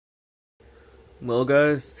Well,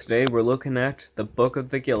 guys, today we're looking at the Book of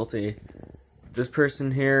the Guilty. This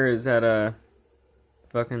person here is at a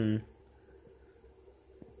fucking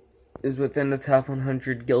is within the top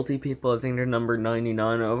 100 guilty people. I think they're number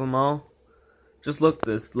 99 of them all. Just look at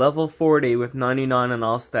this, level 40 with 99 in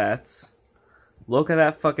all stats. Look at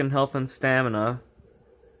that fucking health and stamina.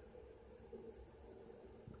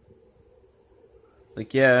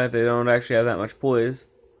 Like, yeah, they don't actually have that much poise.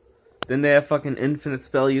 Then they have fucking infinite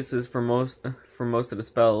spell uses for most of the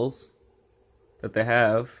spells that they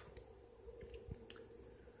have.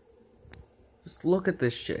 Just look at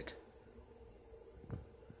this shit.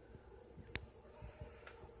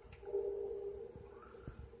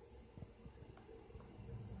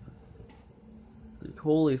 Like,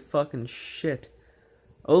 holy fucking shit.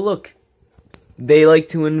 Oh look, they like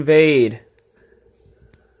to invade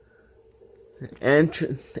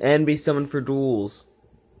and be summoned for duels.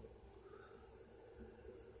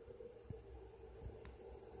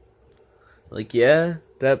 Like, yeah,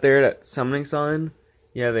 that summoning sign,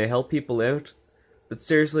 yeah, they help people out. But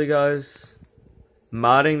seriously, guys,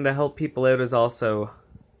 modding to help people out is also,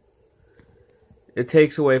 it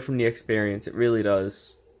takes away from the experience. It really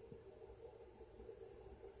does.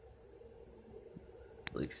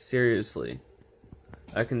 Like, seriously.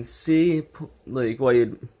 I can see, like, why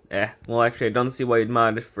you'd, well, actually, I don't see why you'd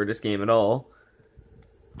mod for this game at all.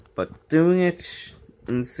 But doing it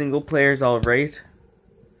in single player is alright.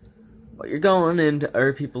 But you're going into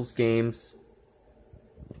other people's games,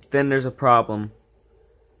 then there's a problem.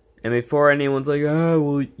 And before anyone's like,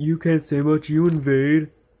 well, you can't say much, you invade.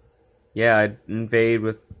 Yeah, I'd invade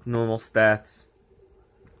with normal stats.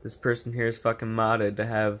 This person here is fucking modded to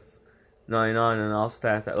have 99 in all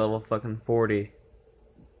stats at level fucking 40.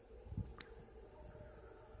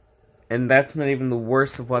 And that's not even the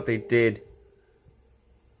worst of what they did.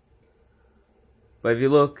 But if you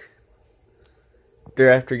look,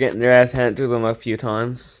 they're after getting their ass handed to them a few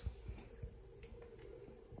times.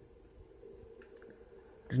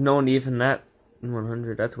 There's no one even that in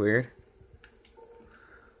 100, that's weird.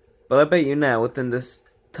 But I bet you now, within this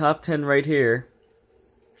top 10 right here,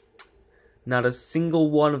 not a single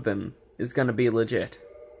one of them is gonna be legit.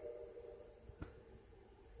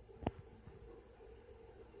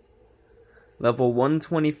 Level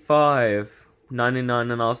 125,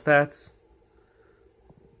 99 in all stats.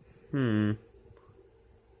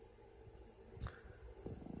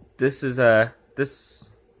 This is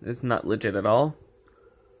not legit at all.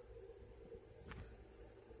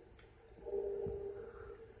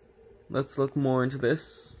 Let's look more into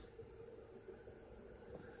this.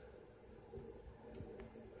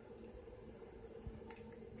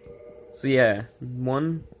 So yeah,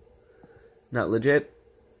 one, not legit.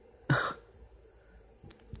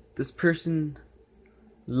 This person,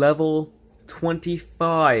 level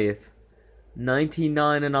 25,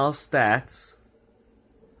 99 in all stats.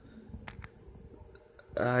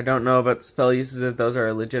 I don't know about spell uses, if those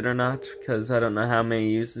are legit or not, because I don't know how many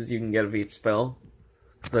uses you can get of each spell.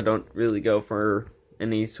 Because I don't really go for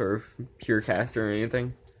any sort of pure caster or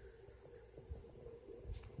anything.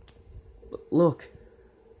 But look.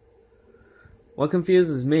 What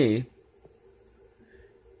confuses me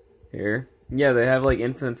here, yeah, they have like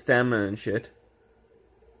infinite stamina and shit.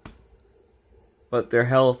 But their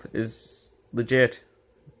health is legit.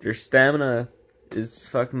 Their stamina is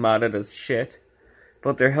fucking modded as shit.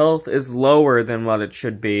 But their health is lower than what it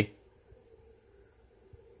should be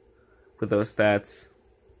with those stats.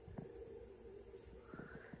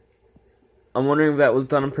 I'm wondering if that was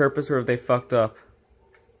done on purpose or if they fucked up.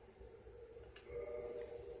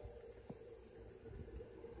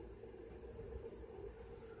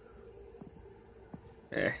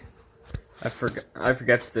 I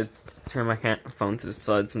forget to turn my phone to the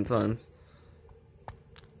side sometimes.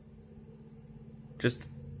 Just,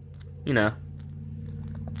 you know,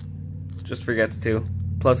 just forgets to.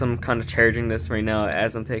 Plus, I'm kind of charging this right now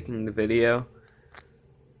as I'm taking the video.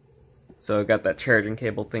 So I got that charging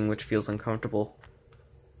cable thing, which feels uncomfortable.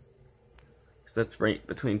 Because that's right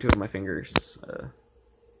between two of my fingers.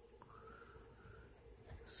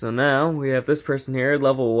 So now, we have this person here,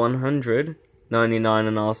 level 100, 99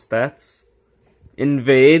 in all stats.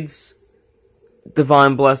 Invades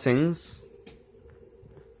Divine Blessings.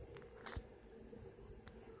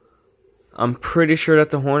 I'm pretty sure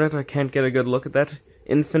that's a Hornet. I can't get a good look at that.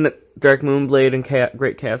 Infinite Dark Moonblade and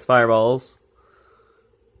Great Chaos Fireballs.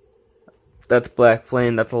 That's Black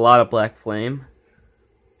Flame. That's a lot of Black Flame.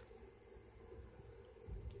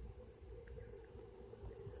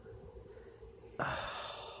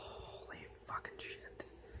 Holy fucking shit.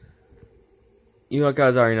 You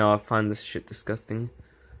guys already know I find this shit disgusting.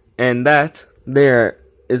 And that there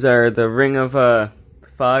the Ring of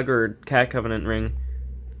Fog or Cat Covenant ring.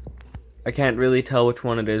 I can't really tell which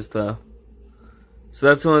one it is though. So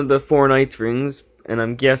that's one of the 4 Knights rings, and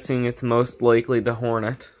I'm guessing it's most likely the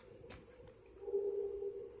Hornet.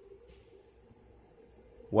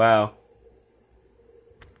 Wow.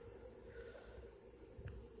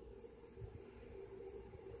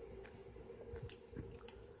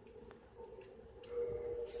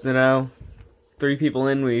 So now, 3 people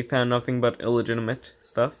in, we found nothing but illegitimate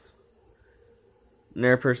stuff.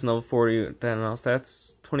 Their person level 40, then all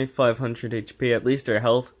stats, 2500 HP, at least their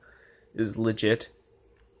health is legit.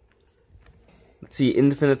 Let's see,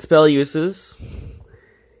 infinite spell uses.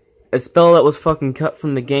 A spell that was fucking cut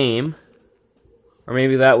from the game. Or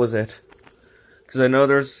maybe that was it. Because I know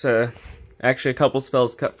there's actually a couple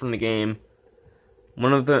spells cut from the game.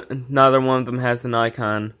 Neither one of them has an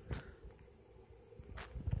icon.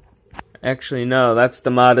 Actually, no, that's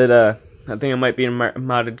the modded, I think it might be a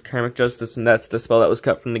modded Karmic Justice, and that's the spell that was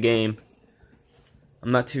cut from the game.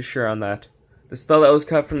 I'm not too sure on that. The spell that was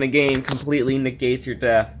cut from the game completely negates your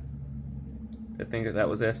death. I think that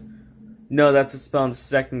was it. No, that's a spell in the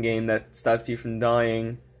second game that stops you from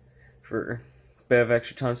dying for a bit of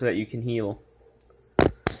extra time so that you can heal.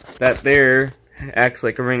 That there acts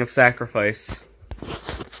like a ring of sacrifice.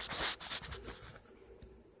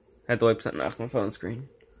 Had to wipe something off my phone screen.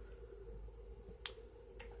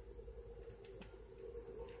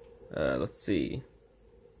 Let's see.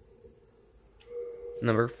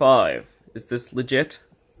 Number 5. Is this legit?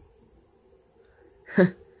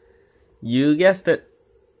 You guessed it.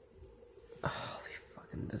 Holy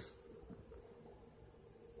fucking just.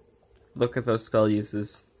 Look at those spell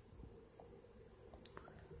uses.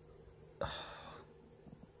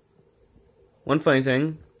 One funny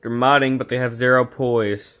thing, they're modding, but they have 0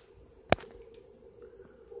 poise.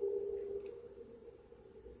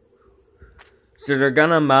 So they're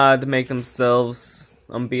gonna mod to make themselves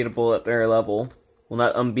unbeatable at their level. Well,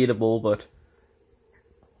 not unbeatable, but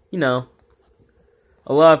you know,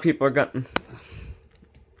 a lot of people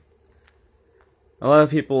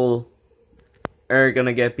are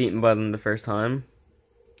gonna get beaten by them the first time.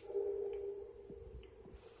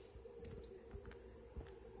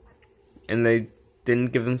 And they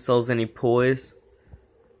didn't give themselves any poise.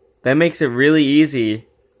 That makes it really easy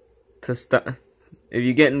to stop. If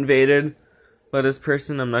you get invaded by this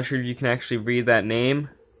person, I'm not sure if you can actually read that name.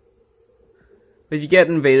 But if you get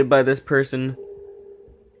invaded by this person,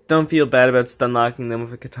 don't feel bad about stun locking them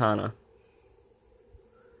with a katana.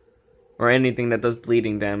 Or anything that does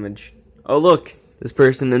bleeding damage. Oh look, this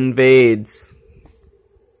person invades.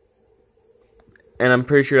 And I'm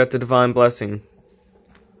pretty sure that's a divine blessing.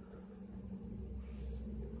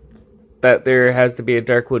 That there has to be a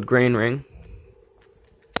Darkwood Grain Ring.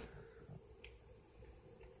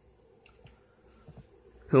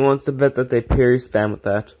 Who wants to bet that they parry spam with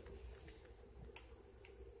that?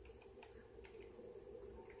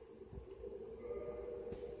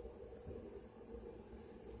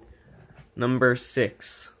 Number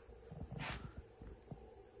 6.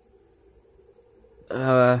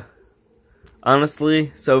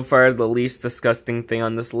 Honestly, so far the least disgusting thing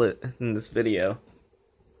on this in this video.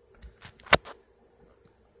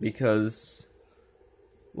 Because,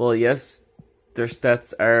 well, yes, their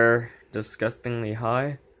stats are disgustingly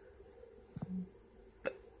high.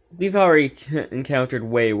 We've already encountered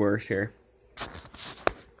way worse here.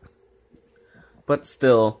 But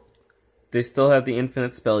still, they still have the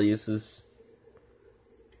infinite spell uses.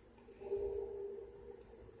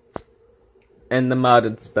 And the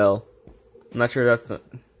modded spell. I'm not sure that's the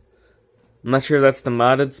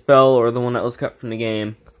modded spell or the one that was cut from the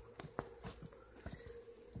game.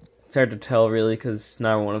 It's hard to tell really because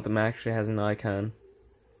not one of them actually has an icon.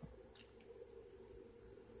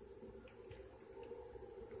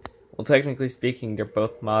 Well, technically speaking, they're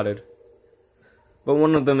both modded. But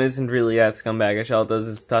one of them isn't really that scumbagish. All it does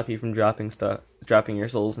is stop you from dropping your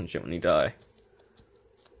souls and shit when you die.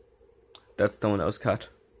 That's the one that was cut.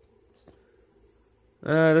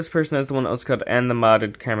 This person has the one that was cut and the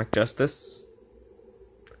modded Karmic Justice.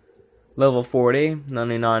 Level 40,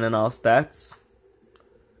 99 in all stats.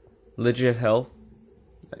 Legit health.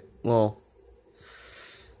 Well,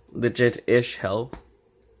 legit-ish health.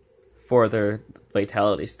 For their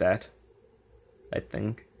vitality stat, I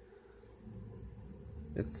think.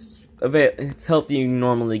 It's health you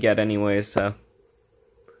normally get anyway, so.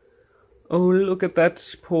 Oh, look at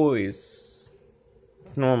that poise.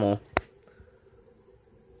 It's normal.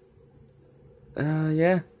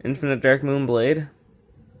 Yeah, Infinite Dark Moon Blade.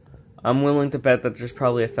 I'm willing to bet that there's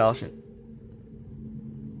probably a falchion.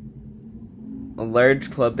 a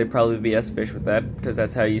large club, they'd probably be S-Fish with that, because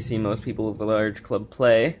that's how you see most people with a large club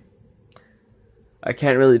play. I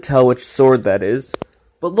can't really tell which sword that is,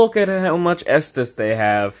 but look at how much Estus they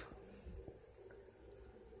have.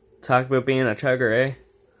 Talk about being a chugger, eh?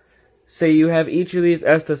 Say you have each of these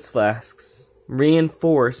Estus flasks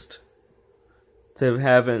reinforced to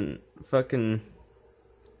having fucking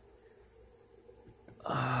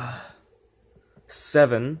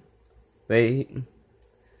 7. They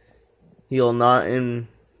heal not in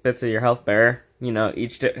bits of your health bar. You know,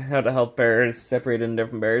 how the health bar is separated in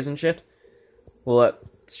different bars and shit. Well, at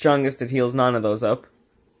strongest it heals none of those up.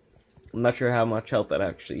 I'm not sure how much health that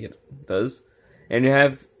actually does. And you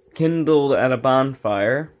have kindled at a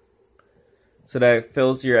bonfire, so that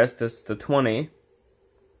fills your Estus to 20.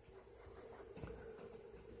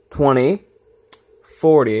 20,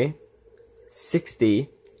 40, 60,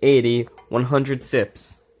 80, 100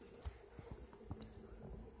 sips.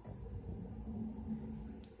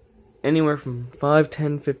 Anywhere from 5,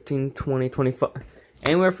 10, 15, 20, 25.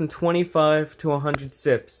 Anywhere from 25 to 100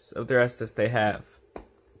 sips of their Estus they have.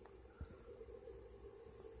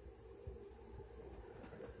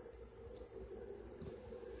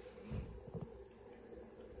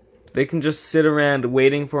 They can just sit around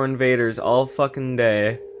waiting for invaders all fucking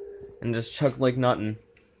day and just chug like nothing.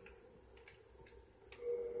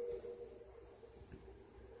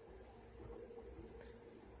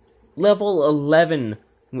 Level 11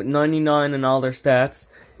 with 99 in all their stats.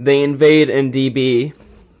 They invade in DB.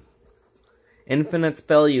 Infinite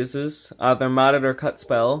spell uses, either modded or cut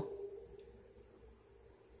spell.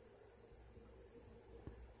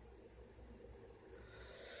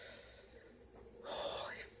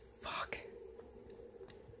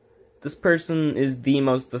 This person is the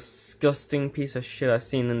most disgusting piece of shit I've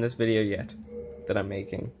seen in this video yet that I'm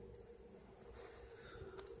making.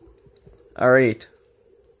 Alright.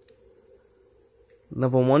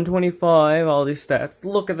 Level 125, all these stats.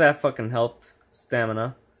 Look at that fucking health,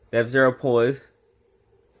 stamina. They have 0 poise.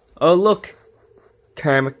 Oh, look!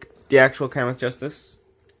 The actual Karmic Justice.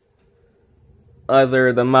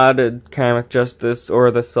 Either the modded Karmic Justice or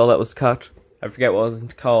the spell that was cut. I forget what it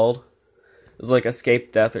was called. It was like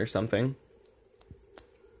Escape Death or something.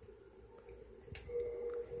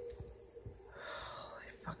 Holy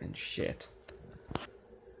fucking shit.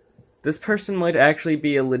 This person might actually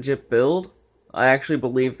be a legit build. I actually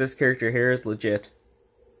believe this character here is legit.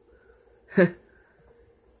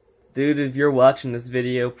 Dude, if you're watching this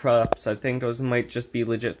video, props. I think those might just be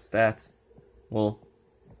legit stats. Well,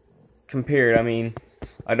 compared, I mean,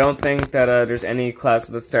 I don't think that there's any class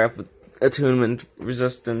that start with attunement,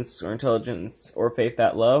 resistance, or intelligence, or faith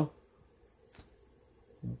that low.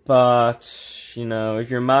 But, you know,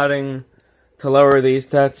 if you're modding to lower these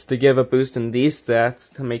stats to give a boost in these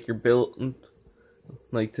stats to make your build,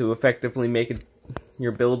 like, to effectively make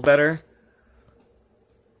your build better,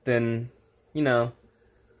 then, you know,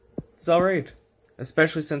 it's alright.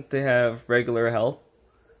 Especially since they have regular health.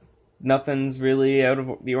 Nothing's really out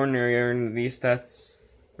of the ordinary in these stats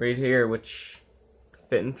right here, which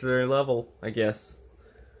fit into their level, I guess.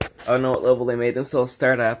 I don't know what level they made themselves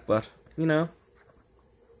start at, but, you know.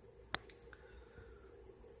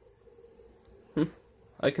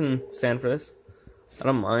 I can stand for this. I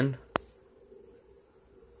don't mind.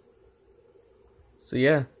 So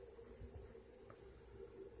yeah.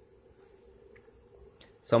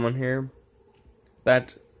 Someone here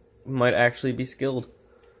that might actually be skilled.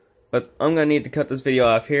 But I'm gonna need to cut this video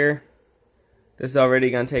off here. This is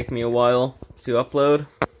already gonna take me a while to upload.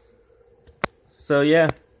 So yeah.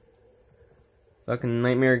 Fucking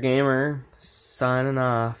Nightmare Gamer signing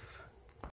off.